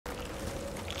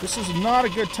This is not a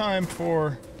good time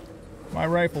for my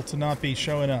rifle to not be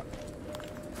showing up.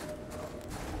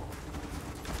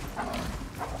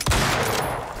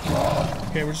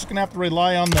 Okay, we're just gonna have to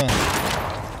rely on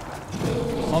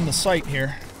the sight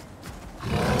here.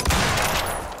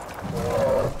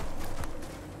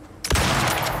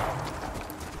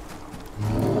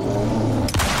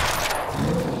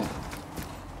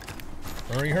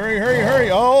 Hurry, hurry, hurry, hurry!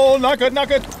 Oh, not good, not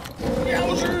good!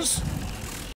 Yowzers!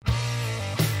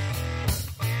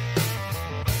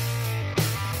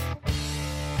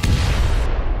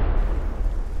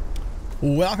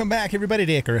 Welcome back, everybody,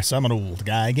 to Icarus. I'm an old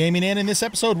guy gaming, and in this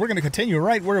episode, we're going to continue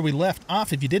right where we left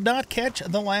off. If you did not catch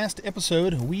the last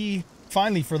episode, we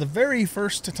finally, for the very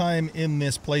first time in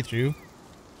this playthrough,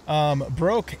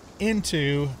 broke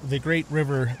into the Great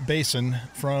River Basin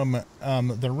from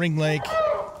the Ring Lake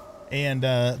and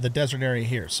the desert area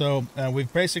here. So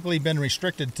we've basically been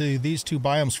restricted to these two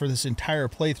biomes for this entire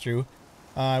playthrough.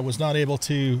 I was not able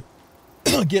to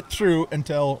get through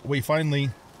until we finally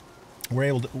were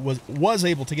able to, was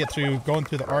able to get through going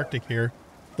through the Arctic here.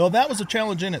 Though that was a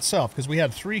challenge in itself, because we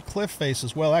had 3 cliff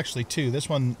faces, well actually 2, this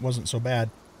one wasn't so bad,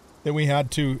 that we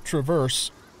had to traverse,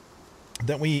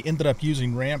 that we ended up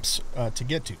using ramps to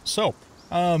get to. So,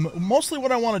 mostly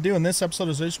what I want to do in this episode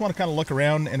is I just want to kind of look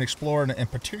around and explore, and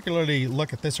particularly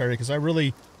look at this area, because I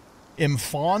really am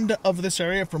fond of this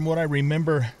area from what I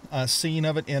remember seeing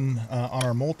of it in on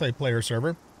our multiplayer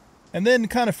server. And then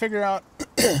kind of figure out,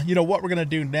 you know, what we're going to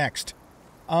do next.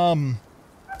 One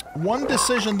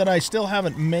decision that I still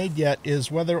haven't made yet is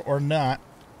whether or not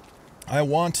I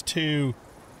want to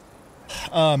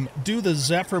do the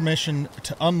Zephyr mission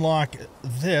to unlock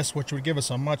this, which would give us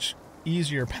a much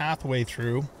easier pathway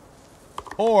through,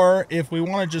 or if we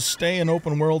want to just stay in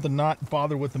open world and not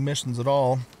bother with the missions at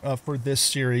all for this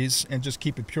series and just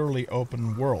keep it purely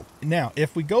open world. Now,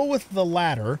 if we go with the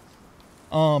latter,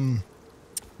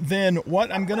 then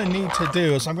what I'm going to need to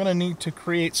do is I'm going to need to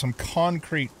create some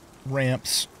concrete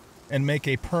ramps and make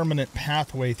a permanent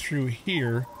pathway through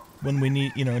here when we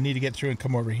need, you know, need to get through and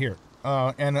come over here.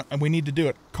 And we need to do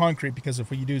it concrete, because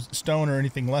if we do stone or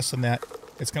anything less than that,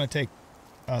 it's going to take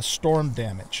storm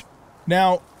damage.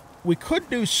 Now, we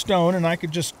could do stone, and I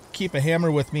could just keep a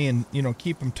hammer with me and, you know,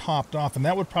 keep them topped off, and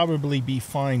that would probably be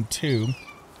fine too.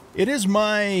 It is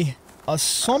my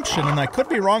assumption, and I could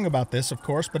be wrong about this, of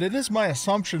course, but it is my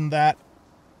assumption that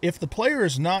if the player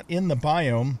is not in the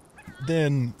biome,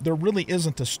 then there really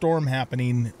isn't a storm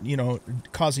happening, you know,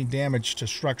 causing damage to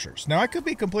structures. Now, I could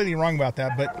be completely wrong about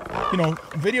that, but, you know,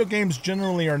 video games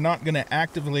generally are not going to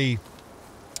actively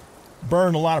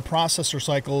burn a lot of processor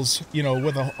cycles, you know,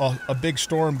 with a big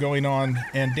storm going on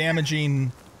and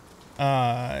damaging,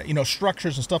 you know,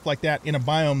 structures and stuff like that in a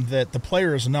biome that the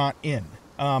player is not in.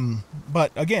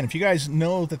 But again, if you guys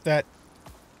know that that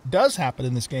does happen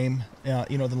in this game,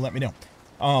 you know, then let me know.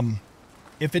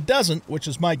 If it doesn't, which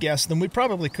is my guess, then we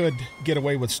probably could get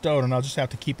away with stone, and I'll just have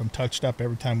to keep them touched up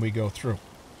every time we go through.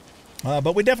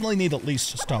 But we definitely need at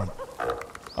least stone.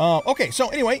 Okay, so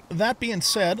anyway, that being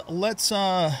said, let's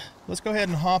go ahead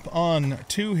and hop on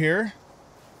 2 here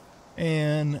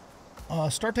and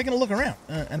start taking a look around,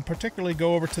 and particularly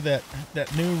go over to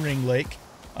that new Ring Lake.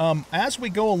 As we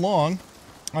go along,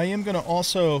 I am going to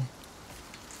also...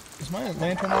 Is my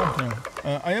lantern on?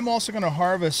 No. I am also going to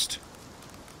harvest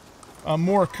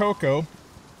more cocoa.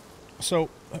 So,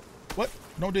 what?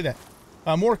 Don't do that.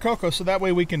 More cocoa, so that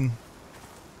way we can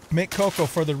make cocoa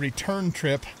for the return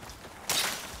trip,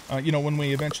 you know, when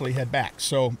we eventually head back.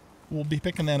 So, we'll be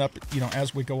picking that up, you know,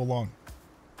 as we go along.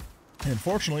 And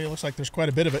fortunately, it looks like there's quite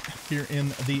a bit of it here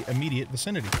in the immediate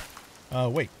vicinity.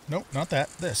 Wait, nope, not that.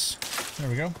 This. There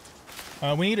we go.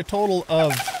 We need a total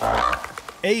of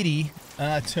 80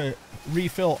 to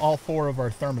refill all 4 of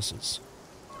our thermoses.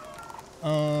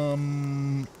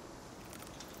 Oh,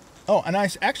 and I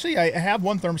have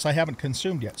 1 thermos I haven't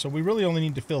consumed yet, so we really only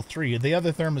need to fill 3. The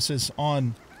other thermos is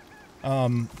on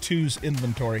 2's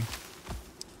inventory.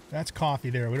 That's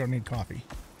coffee there. We don't need coffee.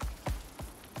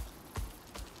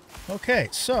 Okay,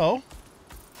 so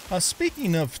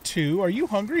speaking of 2, are you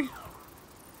hungry?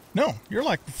 No, you're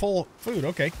like full food.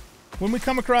 Okay. When we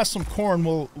come across some corn,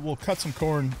 we'll cut some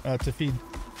corn to feed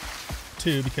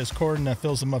 2, because corn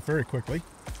fills them up very quickly,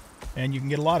 and you can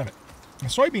get a lot of it. And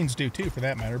soybeans do too, for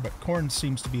that matter, but corn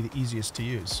seems to be the easiest to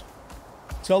use.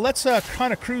 So let's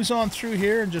kind of cruise on through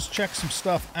here and just check some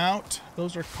stuff out.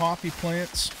 Those are coffee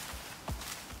plants.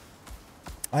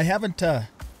 I haven't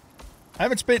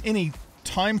spent any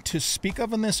time to speak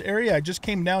of in this area. I just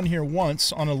came down here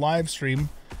once on a live stream,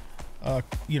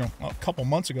 you know, a couple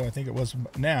months ago, I think it was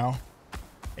now.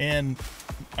 And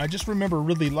I just remember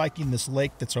really liking this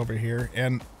lake that's over here,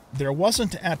 and there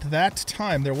wasn't, at that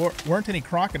time, there weren't any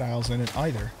crocodiles in it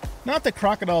either. Not that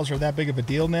crocodiles are that big of a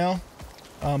deal now.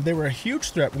 They were a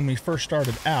huge threat when we first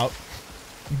started out,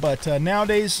 but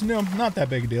nowadays, no, not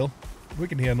that big a deal. We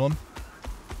can handle them.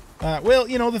 Well,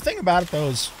 you know, the thing about it, though,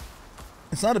 is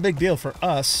it's not a big deal for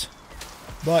us,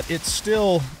 but it's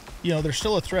still, you know, they're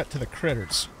still a threat to the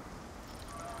critters.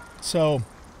 So,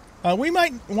 we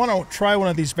might want to try one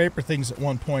of these vapor things at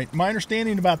one point. My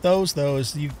understanding about those, though,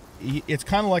 is it's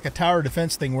kind of like a tower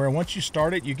defense thing, where once you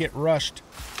start it, you get rushed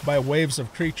by waves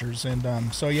of creatures.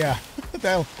 And so, yeah,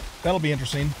 that'll be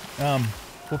interesting.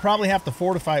 We'll probably have to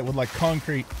fortify it with, like,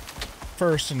 concrete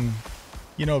first and,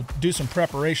 you know, do some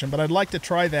preparation. But I'd like to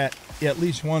try that at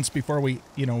least once before we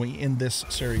end this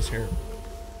series here.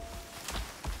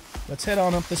 Let's head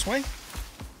on up this way.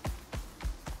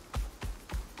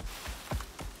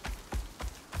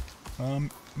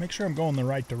 Make sure I'm going the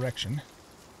right direction.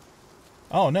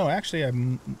 Oh, no, actually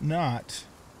I'm not.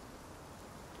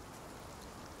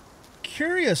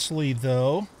 Curiously,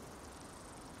 though,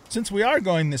 since we are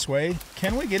going this way,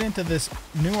 can we get into this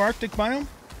new Arctic biome?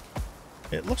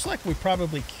 It looks like we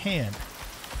probably can.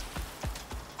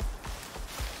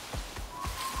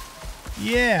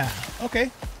 Yeah, okay.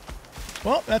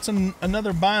 Well, that's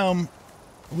another biome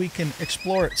we can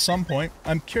explore at some point.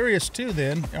 I'm curious, too,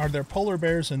 then, are there polar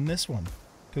bears in this one?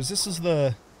 Because this is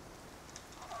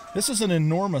an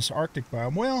enormous Arctic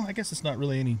biome. Well, I guess it's not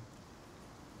really any...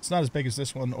 It's not as big as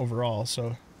this one overall,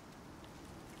 so...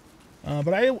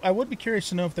 but I would be curious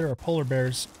to know if there are polar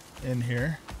bears in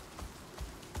here.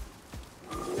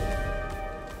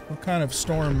 What kind of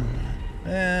storm?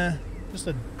 Just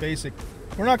a basic...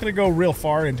 We're not going to go real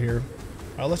far into here.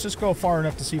 Let's just go far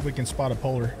enough to see if we can spot a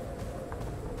polar.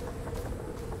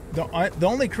 The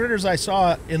only critters I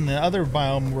saw in the other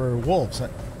biome were wolves.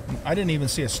 I didn't even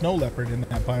see a snow leopard in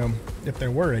that biome, if there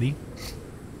were any.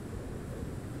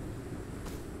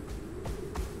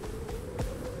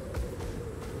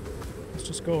 Let's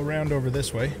just go around over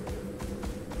this way.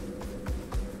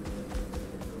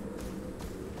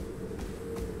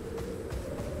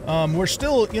 We're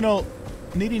still, you know,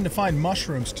 needing to find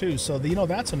mushrooms too, so you know,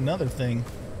 that's another thing.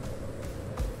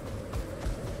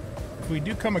 If we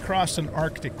do come across an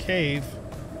Arctic cave,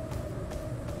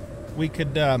 we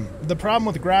could, the problem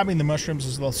with grabbing the mushrooms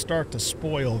is they'll start to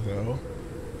spoil, though.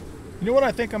 You know what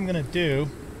I think I'm going to do?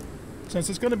 Since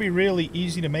it's going to be really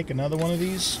easy to make another one of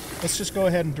these, let's just go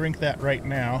ahead and drink that right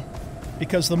now.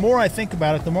 Because the more I think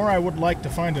about it, the more I would like to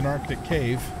find an Arctic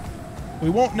cave. We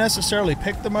won't necessarily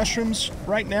pick the mushrooms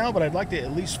right now, but I'd like to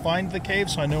at least find the cave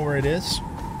so I know where it is.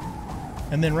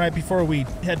 And then right before we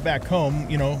head back home,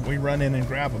 you know, we run in and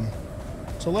grab them.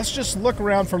 So let's just look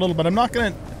around for a little bit. I'm not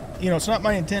going to... You know, it's not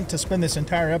my intent to spend this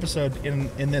entire episode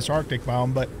in this Arctic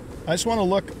biome, but I just want to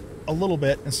look a little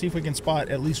bit and see if we can spot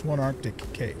at least one Arctic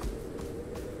cave.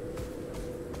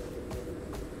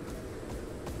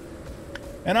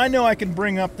 And I know I can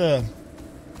bring up the,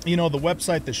 you know, the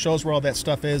website that shows where all that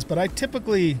stuff is, but I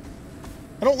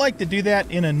don't like to do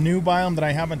that in a new biome that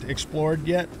I haven't explored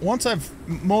yet. Once I've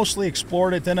mostly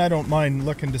explored it, then I don't mind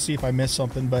looking to see if I missed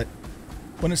something, but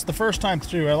when it's the first time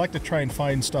through, I like to try and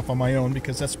find stuff on my own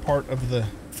because that's part of the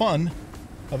fun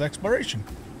of exploration.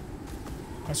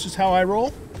 That's just how I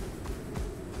roll.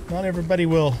 Not everybody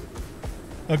will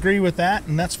agree with that,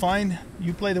 and that's fine.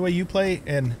 You play the way you play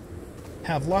and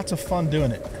have lots of fun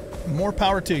doing it. More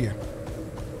power to you.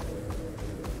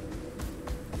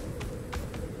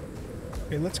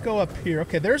 Okay, let's go up here.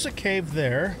 Okay, there's a cave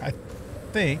there, I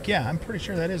think. Yeah, I'm pretty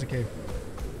sure that is a cave.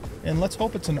 And let's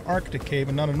hope it's an Arctic cave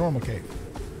and not a normal cave.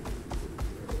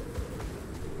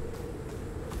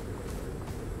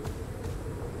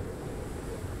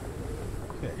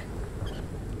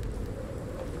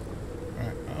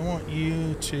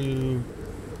 You to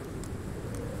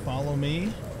follow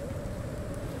me.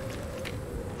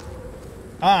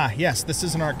 Ah, yes, this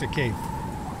is an Arctic cave.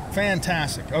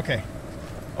 Fantastic. Okay.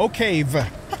 Oh, cave.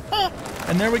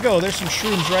 And there we go. There's some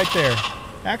shrooms right there.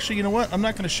 Actually, you know what? I'm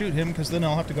not going to shoot him because then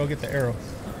I'll have to go get the arrow.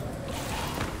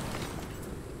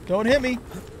 Don't hit me.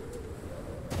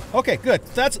 Okay, good.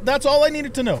 That's all I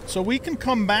needed to know. So we can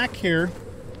come back here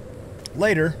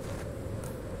later.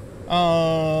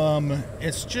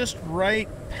 It's just right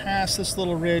past this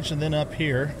little ridge and then up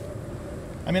here.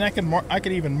 I mean, I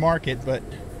could even mark it, but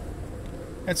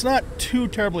it's not too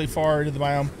terribly far into the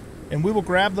biome. And we will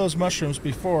grab those mushrooms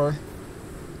before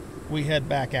we head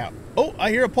back out. Oh, I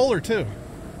hear a polar too.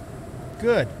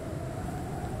 Good.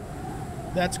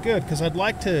 That's good, because I'd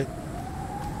like to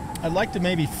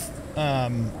maybe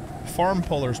farm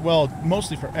polars. Well,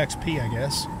 mostly for XP, I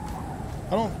guess.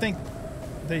 I don't think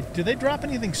Do they drop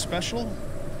anything special?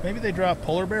 Maybe they drop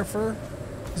polar bear fur?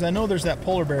 Because I know there's that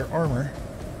polar bear armor.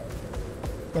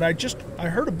 But I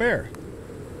heard a bear.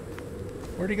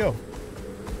 Where'd he go?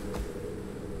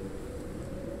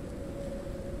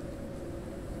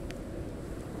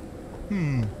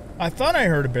 I thought I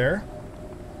heard a bear.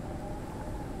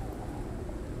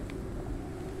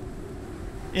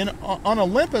 On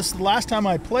Olympus, the last time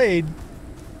I played,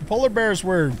 polar bears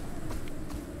were,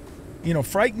 you know,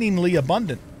 frighteningly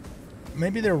abundant.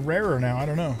 Maybe they're rarer now, I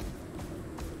don't know.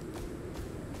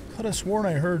 Could have sworn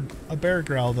I heard a bear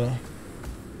growl, though.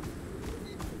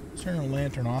 Let's turn the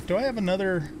lantern off. Do I have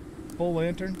another full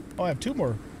lantern? Oh, I have 2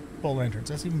 more full lanterns.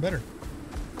 That's even better.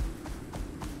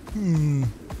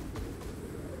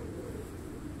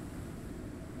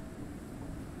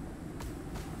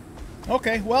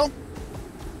 Okay, well,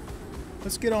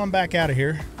 let's get on back out of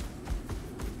here.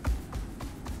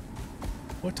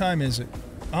 What time is it?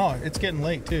 Oh, it's getting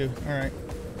late, too. All right.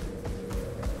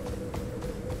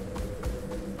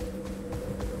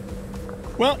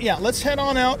 Well, yeah, let's head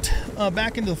on out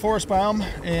back into the forest biome,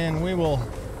 and we will...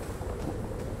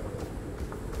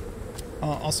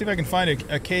 I'll see if I can find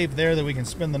a cave there that we can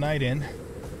spend the night in.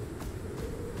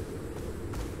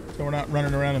 So we're not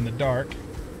running around in the dark.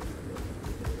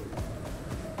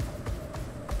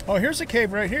 Oh, here's a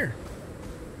cave right here.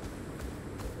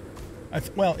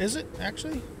 Well, is it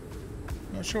actually?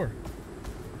 Not sure.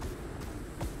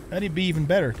 That'd be even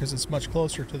better because it's much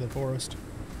closer to the forest.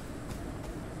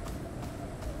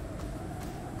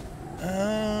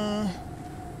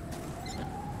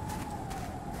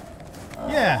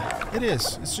 Yeah, it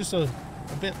is. It's just a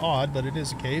bit odd, but it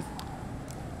is a cave.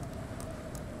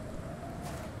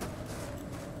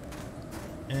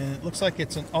 And it looks like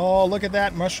it's an... Oh, look at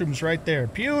that. Mushrooms right there.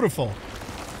 Beautiful.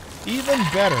 Even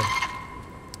better.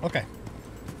 Okay.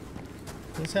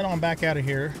 Let's head on back out of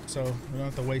here so we don't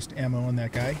have to waste ammo on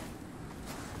that guy.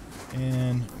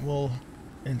 And we'll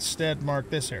instead mark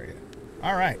this area.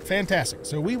 Alright, fantastic.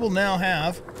 So we will now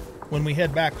have, when we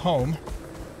head back home,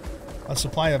 a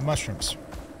supply of mushrooms.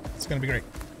 It's going to be great.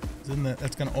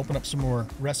 That's going to open up some more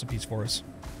recipes for us.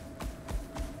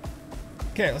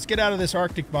 Okay, let's get out of this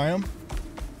Arctic biome.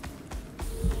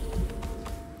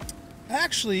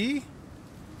 Actually,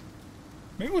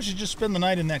 maybe we should just spend the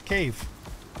night in that cave.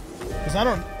 Because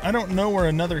I don't know where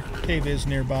another cave is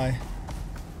nearby.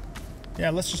 Yeah,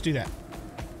 let's just do that.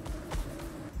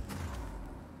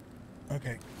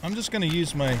 Okay, I'm just going to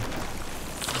use my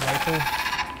rifle.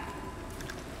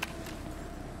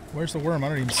 Where's the worm? I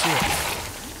don't even see it.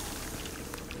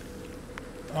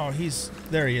 Oh,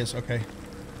 there he is. Okay.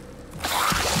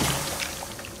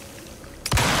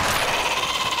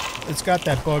 It's got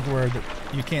that bug where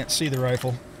you can't see the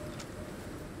rifle.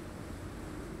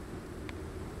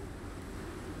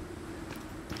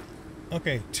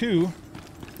 Okay, 2.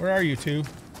 Where are you, 2?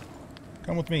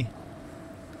 Come with me.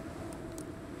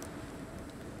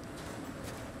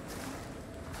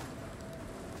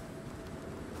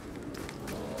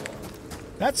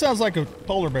 That sounds like a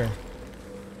polar bear.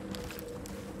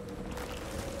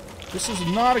 This is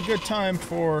not a good time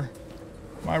for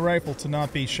my rifle to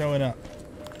not be showing up.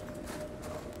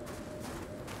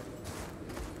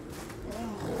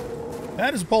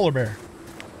 That is a polar bear.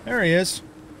 There he is.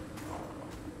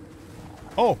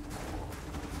 Oh.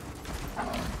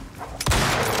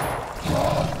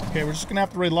 Okay, we're just gonna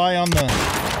have to rely on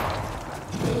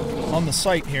the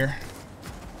sight here.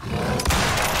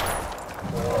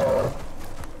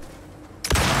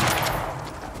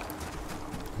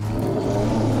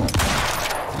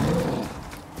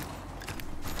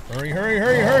 Hurry, hurry,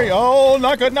 hurry, hurry! Oh,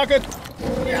 not good, not good!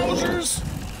 Yowzers!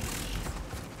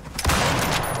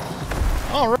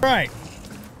 All right,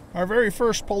 our very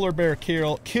first polar bear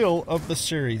kill of the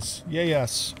series. Yeah,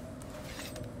 yes.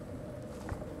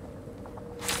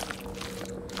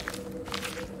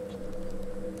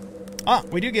 Ah,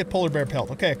 we do get polar bear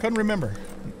pelt. Okay, I couldn't remember.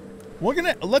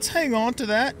 Let's hang on to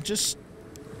that just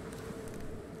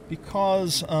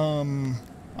because I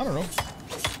don't know.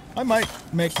 I might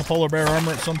make the polar bear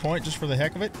armor at some point just for the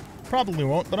heck of it. Probably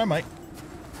won't, but I might.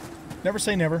 Never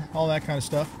say never. All that kind of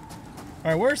stuff.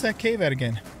 All right, where's that cave at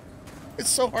again? It's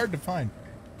so hard to find.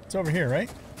 It's over here,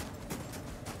 right?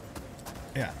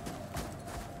 Yeah.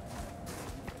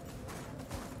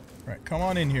 All right, come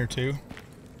on in here, too.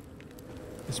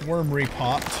 This worm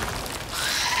repopped.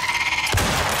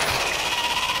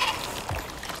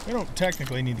 We don't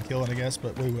technically need to kill it, I guess,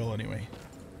 but we will anyway.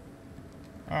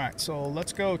 Alright, so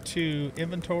let's go to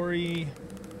inventory.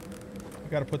 We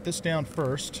gotta put this down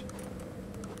first.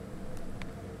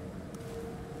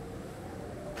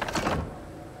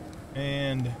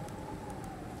 And...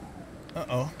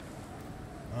 uh-oh.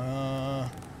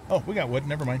 Oh, we got wood.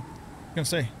 Never mind. I was gonna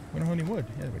say, we don't have any wood.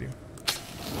 Yeah, we do.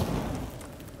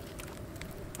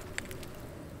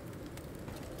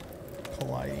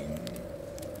 Colliding.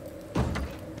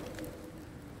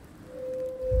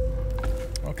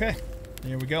 Okay,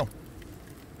 here we go.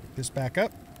 Pick this back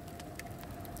up.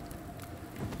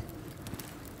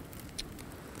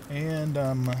 And,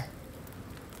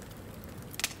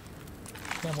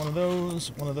 have one of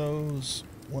those, one of those,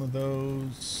 one of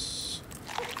those,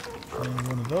 and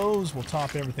one of those. We'll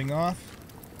top everything off.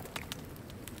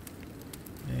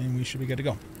 And we should be good to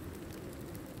go.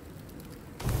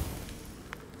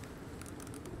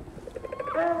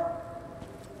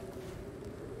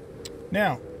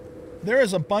 Now, there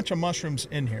is a bunch of mushrooms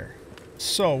in here.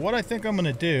 So, what I think I'm going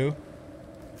to do,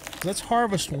 let's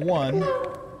harvest one.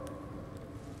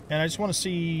 And I just want to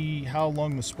see how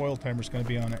long the spoil timer is going to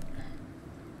be on it.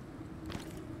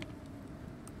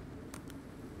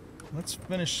 Let's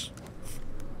finish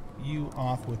you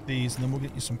off with these, and then we'll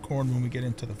get you some corn when we get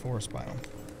into the forest biome.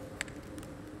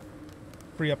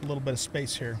 Free up a little bit of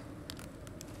space here.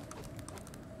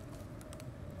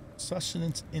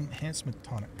 Sustenance enhancement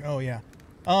tonic. Oh, yeah.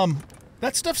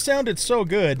 That stuff sounded so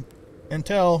good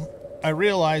until I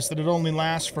realized that it only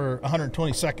lasts for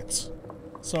 120 seconds.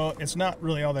 So it's not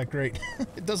really all that great.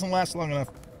 It doesn't last long enough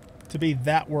to be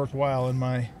that worthwhile, in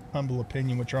my humble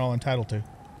opinion, which you're all entitled to.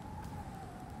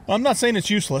 I'm not saying it's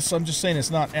useless. I'm just saying it's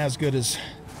not as good as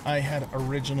I had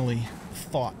originally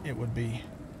thought it would be.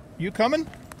 You coming?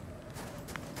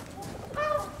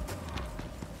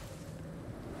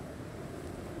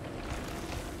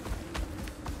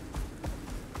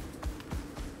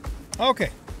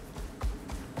 Okay.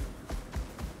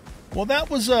 Well, that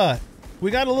was,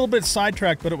 we got a little bit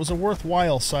sidetracked, but it was a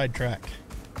worthwhile sidetrack.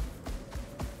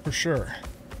 For sure.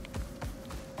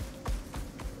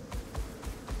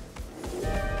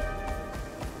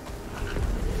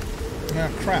 Ah,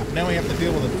 crap. Now we have to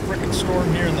deal with a frickin'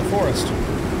 storm here in the forest.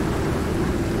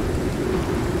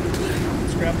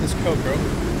 Let's grab this cocoa.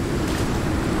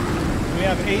 We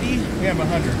have 80, we have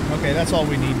 100. Okay, that's all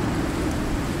we need.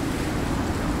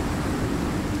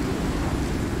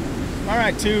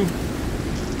 Alright, 2.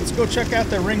 Let's go check out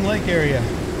the Ring Lake area,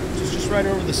 which is just right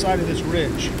over the side of this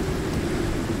ridge.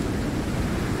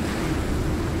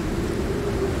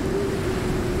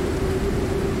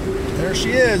 There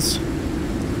she is.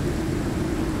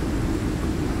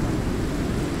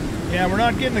 Yeah, we're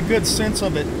not getting a good sense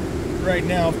of it right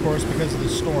now, of course, because of the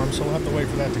storm, so we'll have to wait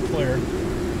for that to clear.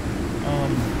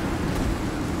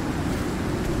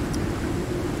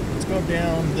 Let's go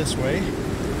down this way.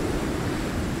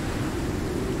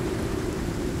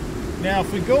 Now,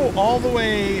 if we go all the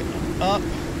way up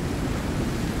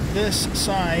this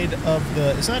side of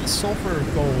the... Is that a sulfur or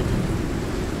gold?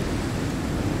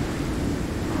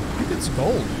 I think it's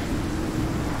gold.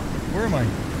 Where am I?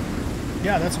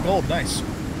 Yeah, that's gold. Nice.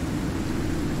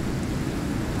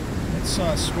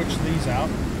 Let's switch these out.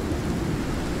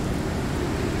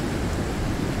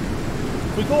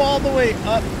 If we go all the way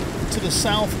up to the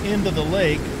south end of the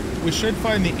lake, we should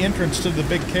find the entrance to the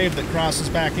big cave that crosses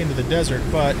back into the desert,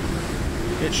 but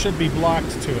it should be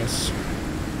blocked to us.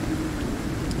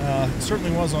 It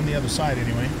certainly was on the other side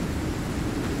anyway.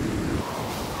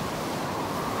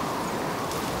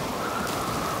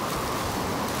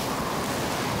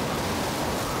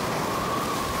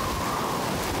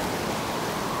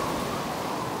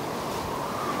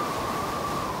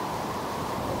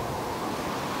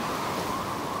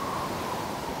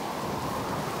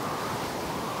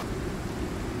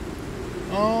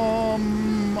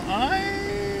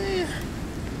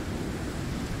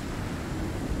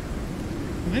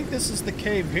 I think this is the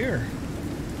cave here.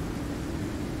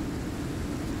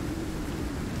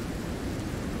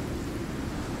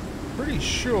 Pretty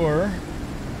sure.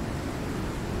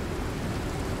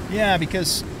 Yeah,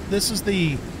 because this is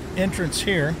the entrance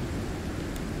here,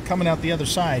 coming out the other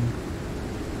side.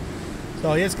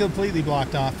 So it's completely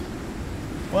blocked off.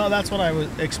 Well, that's what I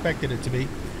expected it to be.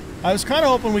 I was kind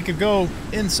of hoping we could go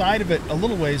inside of it a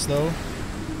little ways, though,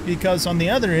 because on the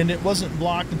other end it wasn't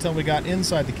blocked until we got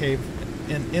inside the cave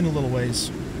in a little ways.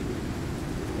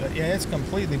 But yeah, it's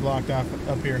completely blocked off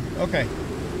up here. Okay.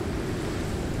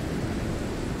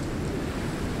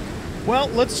 Well,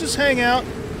 let's just hang out,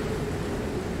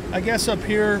 I guess, up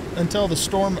here until the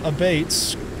storm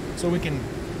abates, so we can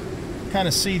kind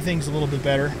of see things a little bit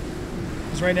better.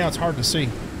 Because right now it's hard to see.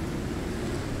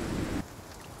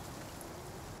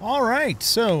 Alright,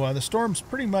 so the storm's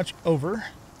pretty much over.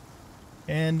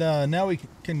 And now we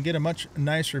can get a much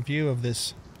nicer view of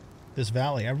this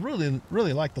valley. I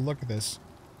really like the look of this.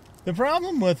 The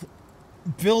problem with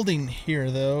building here,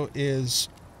 though, is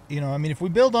you know, I mean, if we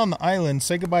build on the island,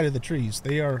 say goodbye to the trees.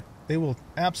 They will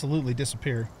absolutely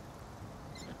disappear.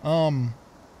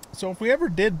 So if we ever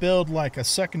did build like a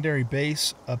secondary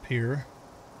base up here,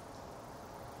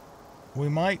 we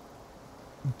might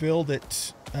build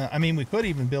it, I mean, we could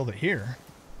even build it here.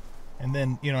 And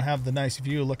then, you know, have the nice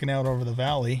view looking out over the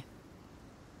valley.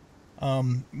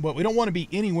 But we don't want to be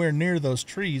anywhere near those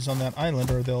trees on that island,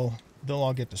 or they'll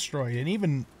all get destroyed. And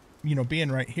even, you know,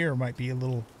 being right here might be a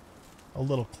little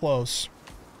close.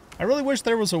 I really wish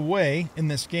there was a way in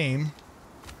this game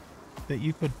that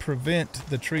you could prevent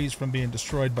the trees from being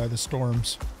destroyed by the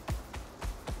storms.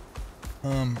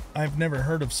 I've never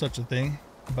heard of such a thing,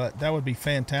 but that would be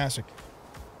fantastic.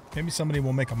 Maybe somebody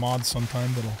will make a mod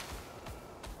sometime that'll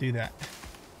do that.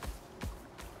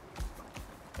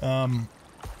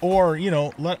 Or, you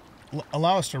know,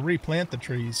 allow us to replant the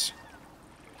trees.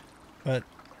 But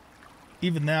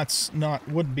even that's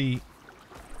wouldn't be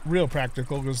real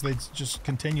practical, because they'd just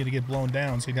continue to get blown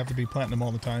down, so you'd have to be planting them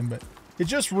all the time. But it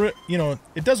just, you know,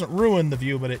 it doesn't ruin the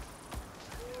view, but it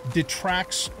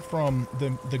detracts from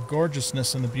the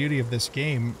gorgeousness and the beauty of this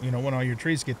game, you know, when all your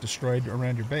trees get destroyed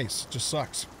around your base. It just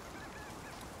sucks.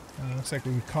 Looks like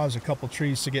we would cause a couple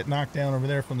trees to get knocked down over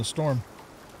there from the storm.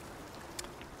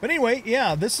 But anyway,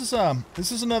 yeah, this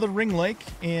is another ring lake,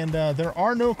 and there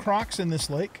are no crocs in this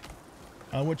lake,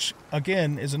 which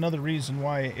again is another reason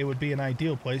why it would be an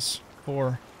ideal place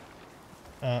for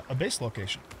a base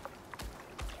location.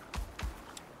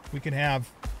 We could have,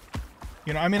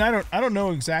 you know, I mean, I don't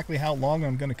know exactly how long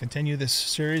I'm going to continue this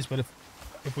series, but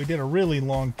if we did a really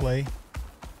long play,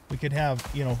 we could have,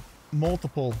 you know,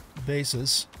 multiple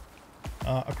bases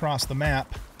across the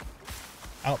map,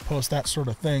 outposts, that sort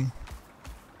of thing.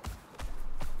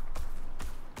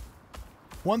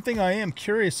 One thing I am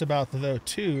curious about, though,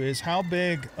 too, is how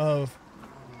big of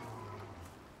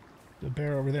the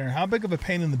bear over there, how big of a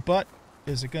pain in the butt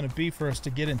is it going to be for us to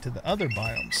get into the other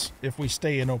biomes if we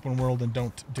stay in open world and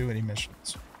don't do any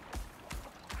missions?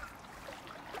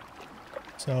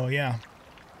 So, yeah.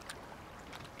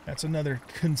 That's another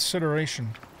consideration.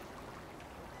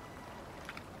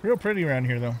 Real pretty around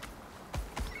here, though.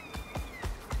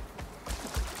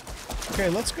 Okay,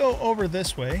 let's go over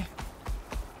this way.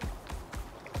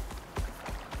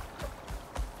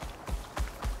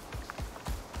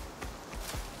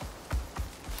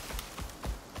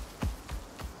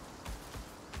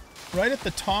 Right at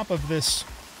the top of this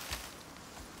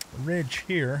ridge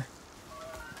here,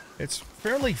 it's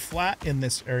fairly flat in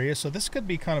this area, so this could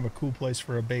be kind of a cool place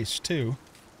for a base too.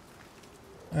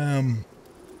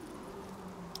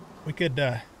 We could,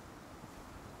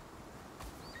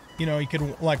 you know, you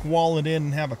could like wall it in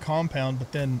and have a compound,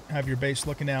 but then have your base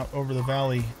looking out over the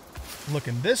valley,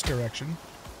 looking this direction,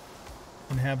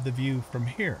 and have the view from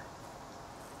here.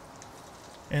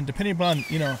 And depending upon,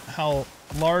 you know, how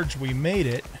large we made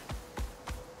it,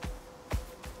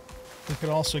 we could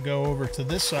also go over to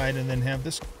this side and then have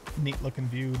this neat looking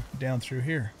view down through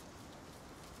here.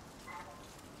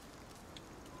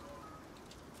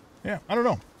 Yeah, I don't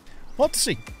know. We'll have to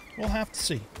see. We'll have to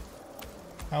see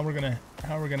how we're gonna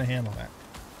handle that.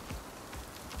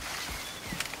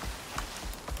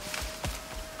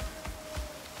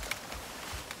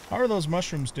 How are those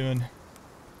mushrooms doing?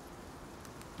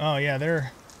 Oh yeah,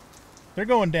 they're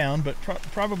going down, but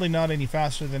probably not any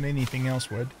faster than anything else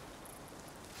would.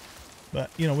 But,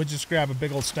 you know, we'll just grab a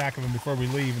big old stack of them before we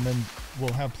leave, and then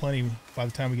we'll have plenty by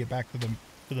the time we get back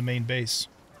to the main base.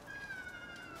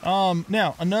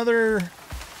 Now, another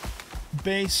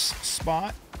base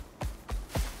spot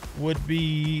would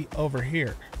be over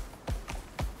here.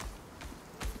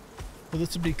 So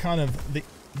this would be kind of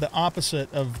the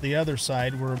opposite of the other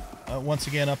side. We're once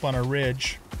again up on a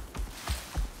ridge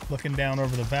looking down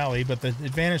over the valley, but the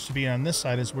advantage to be on this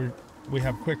side is we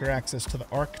have quicker access to the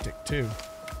Arctic too.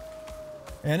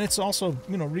 And it's also,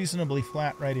 you know, reasonably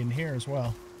flat right in here as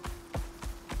well.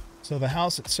 So the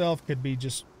house itself could be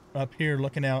just up here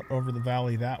looking out over the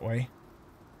valley that way.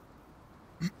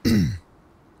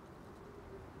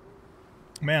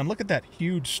 Man, look at that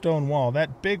huge stone wall.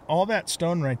 All that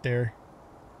stone right there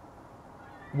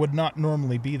would not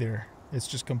normally be there. It's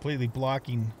just completely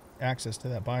blocking access to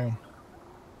that biome.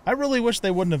 I really wish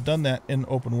they wouldn't have done that in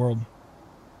open world.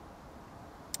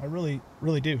 I really,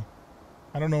 really do.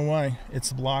 I don't know why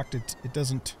it's blocked.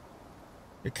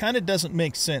 It kind of doesn't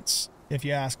make sense, if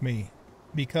you ask me.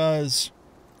 Because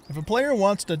if a player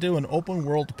wants to do an open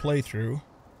world playthrough,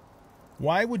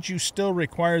 why would you still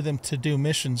require them to do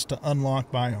missions to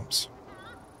unlock biomes?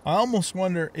 I almost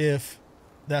wonder if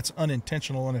that's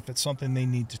unintentional and if it's something they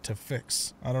need to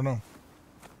fix. I don't know.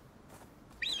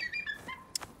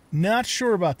 Not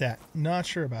sure about that. Not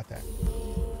sure about that.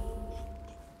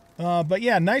 But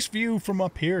yeah, nice view from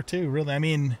up here too, really. I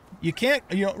mean, you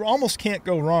almost can't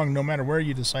go wrong no matter where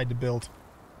you decide to build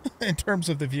in terms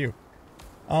of the view.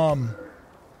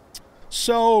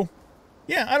 So,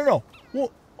 yeah, I don't know.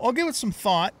 Well, I'll give it some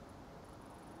thought.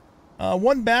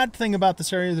 One bad thing about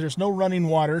this area, there's no running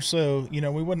water, so,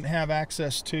 we wouldn't have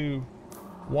access to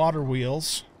water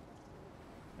wheels.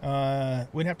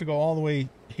 We'd have to go all the way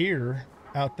here,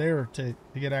 out there, to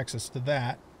get access to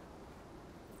that.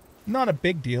 Not a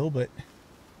big deal, but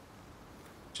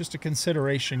just a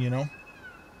consideration,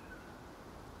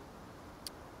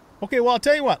 Okay, well, I'll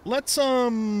tell you what. Let's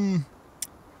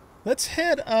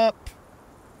head up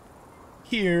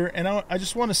here, and I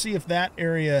just want to see if that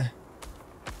area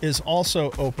is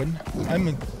also open.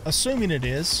 I'm assuming it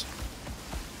is.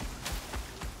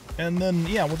 And then,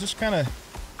 yeah, we'll just kind of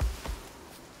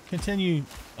continue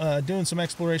doing some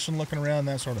exploration, looking around,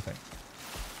 that sort of thing.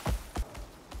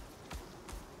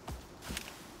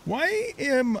 Why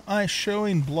am I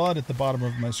showing blood at the bottom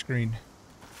of my screen?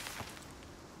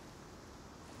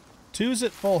 2's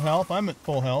at full health. I'm at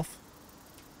full health.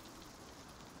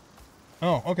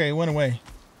 Oh, okay, it went away.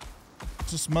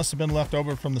 Just must have been left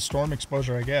over from the storm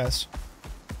exposure, I guess.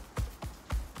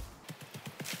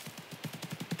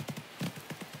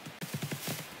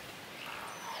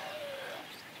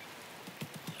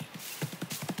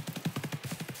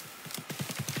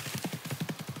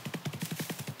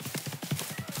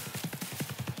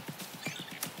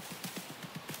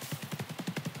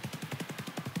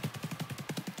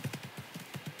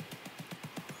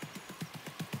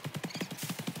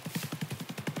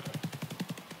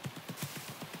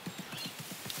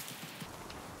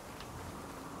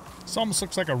 This almost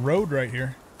looks like a road right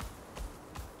here.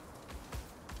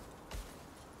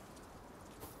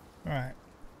 Alright.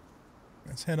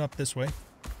 Let's head up this way.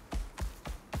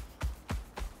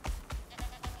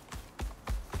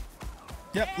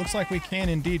 Yep, looks like we can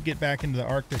indeed get back into the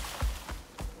Arctic.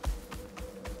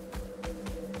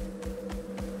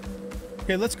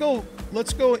 Okay, let's go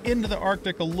into the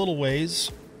Arctic a little ways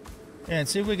and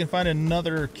see if we can find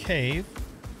another cave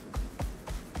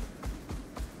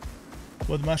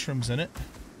with mushrooms in it.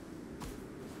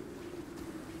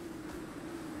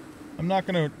 I'm not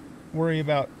going to worry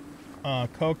about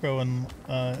cocoa and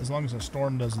as long as the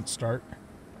storm doesn't start.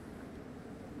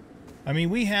 I mean,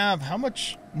 we have... How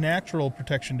much natural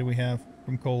protection do we have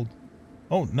from cold?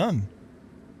 Oh, none.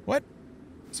 What?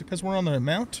 Is it because we're on the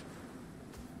mount?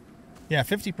 Yeah,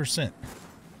 50%.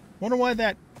 Wonder why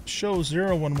that shows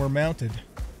 0 when we're mounted.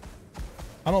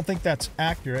 I don't think that's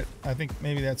accurate. I think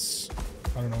maybe that's...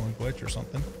 I don't know, a glitch or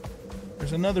something.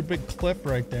 There's another big cliff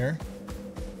right there.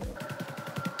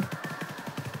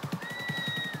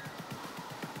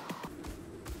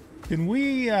 Can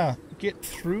we get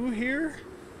through here?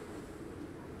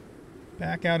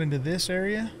 Back out into this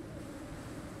area?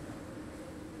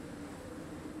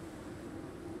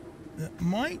 That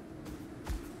might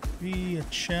be a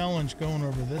challenge going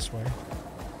over this way.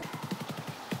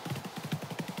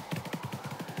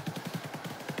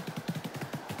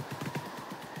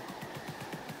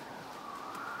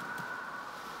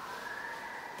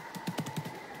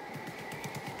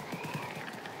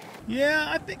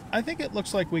 Yeah, I think it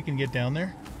looks like we can get down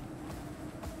there.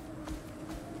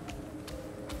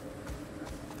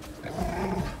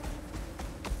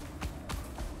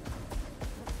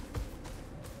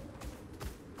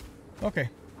 Okay.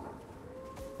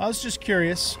 I was just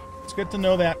curious. It's good to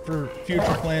know that for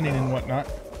future planning and whatnot.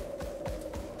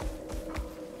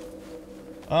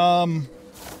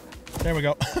 There we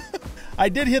go. I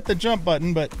did hit the jump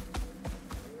button, but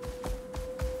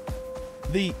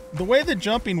the way the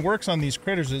jumping works on these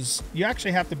critters is you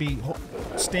actually have to be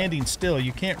standing still.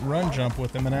 You can't run jump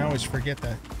with them, and I always forget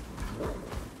that.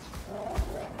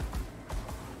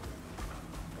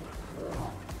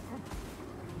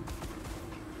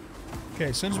 Okay,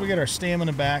 as soon as we get our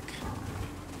stamina back,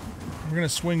 we're going to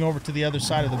swing over to the other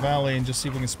side of the valley and just see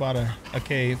if we can spot a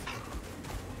cave.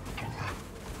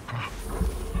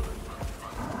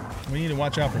 We need to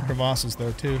watch out for crevasses,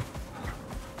 though, too.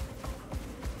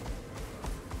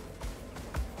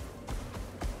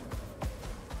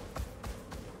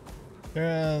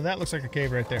 That looks like a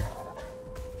cave right there.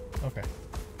 Okay.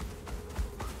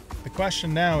 The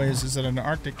question now is it an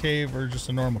Arctic cave or just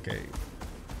a normal cave?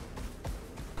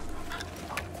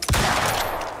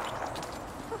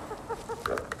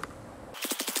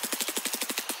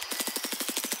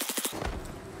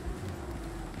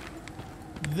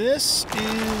 This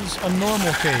is a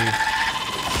normal cave.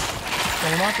 So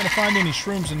we're not going to find any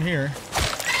shrooms in here.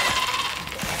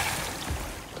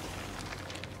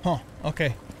 Huh,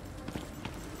 okay.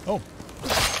 Oh.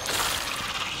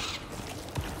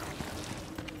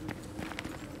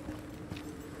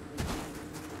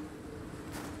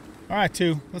 All right,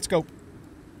 2. Let's go.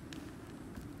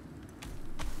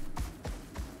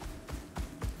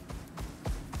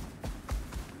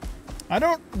 I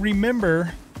don't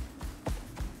remember...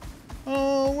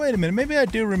 Oh, wait a minute. Maybe I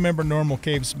do remember normal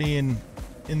caves being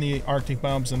in the Arctic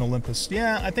biomes in Olympus.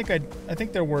 Yeah, I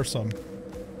think there were some.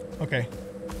 Okay.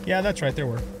 Yeah, that's right, there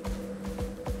were.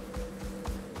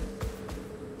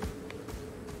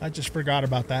 I just forgot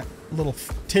about that little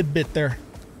tidbit there.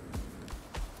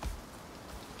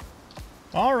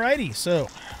 Alrighty, so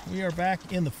we are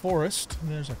back in the forest.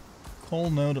 There's a coal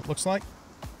node, it looks like.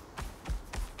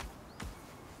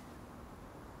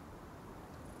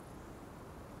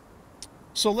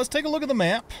 So let's take a look at the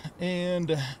map,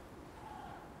 and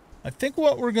I think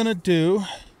what we're going to do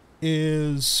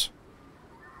is...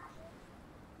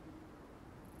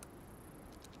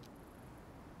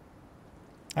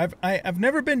 I've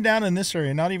never been down in this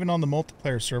area, not even on the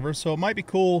multiplayer server, so it might be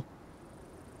cool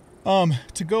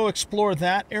to go explore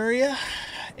that area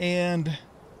and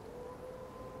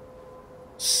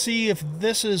see if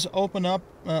this is opens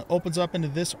up into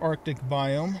this Arctic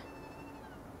biome,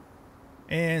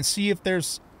 and see if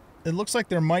there's... It looks like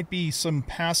there might be some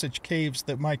passage caves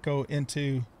that might go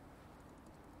into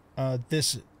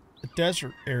this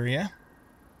desert area,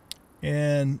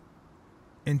 and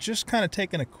just kind of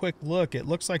taking a quick look, it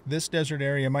looks like this desert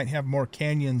area might have more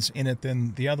canyons in it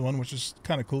than the other one, which is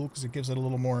kind of cool because it gives it a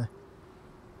little more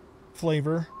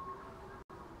flavor.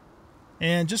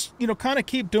 And just, you know, kind of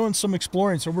keep doing some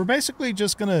exploring. So we're basically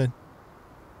just going to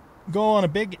go on a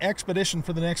big expedition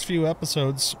for the next few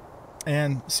episodes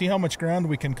and see how much ground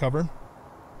we can cover.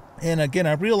 And again,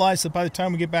 I realize that by the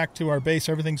time we get back to our base,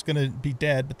 everything's going to be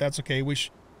dead, but that's okay. We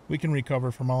can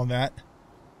recover from all of that.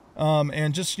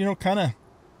 And just, you know, kind of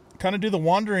do the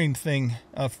wandering thing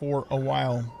for a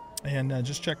while, and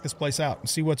just check this place out and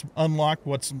see what's unlocked,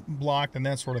 what's blocked, and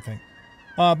that sort of thing.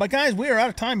 But guys, we are out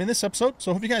of time in this episode,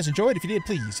 so hope you guys enjoyed. If you did,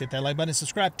 please hit that like button,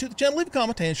 subscribe to the channel, leave a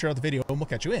comment, and share the video, and we'll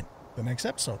catch you in the next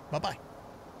episode. Bye-bye.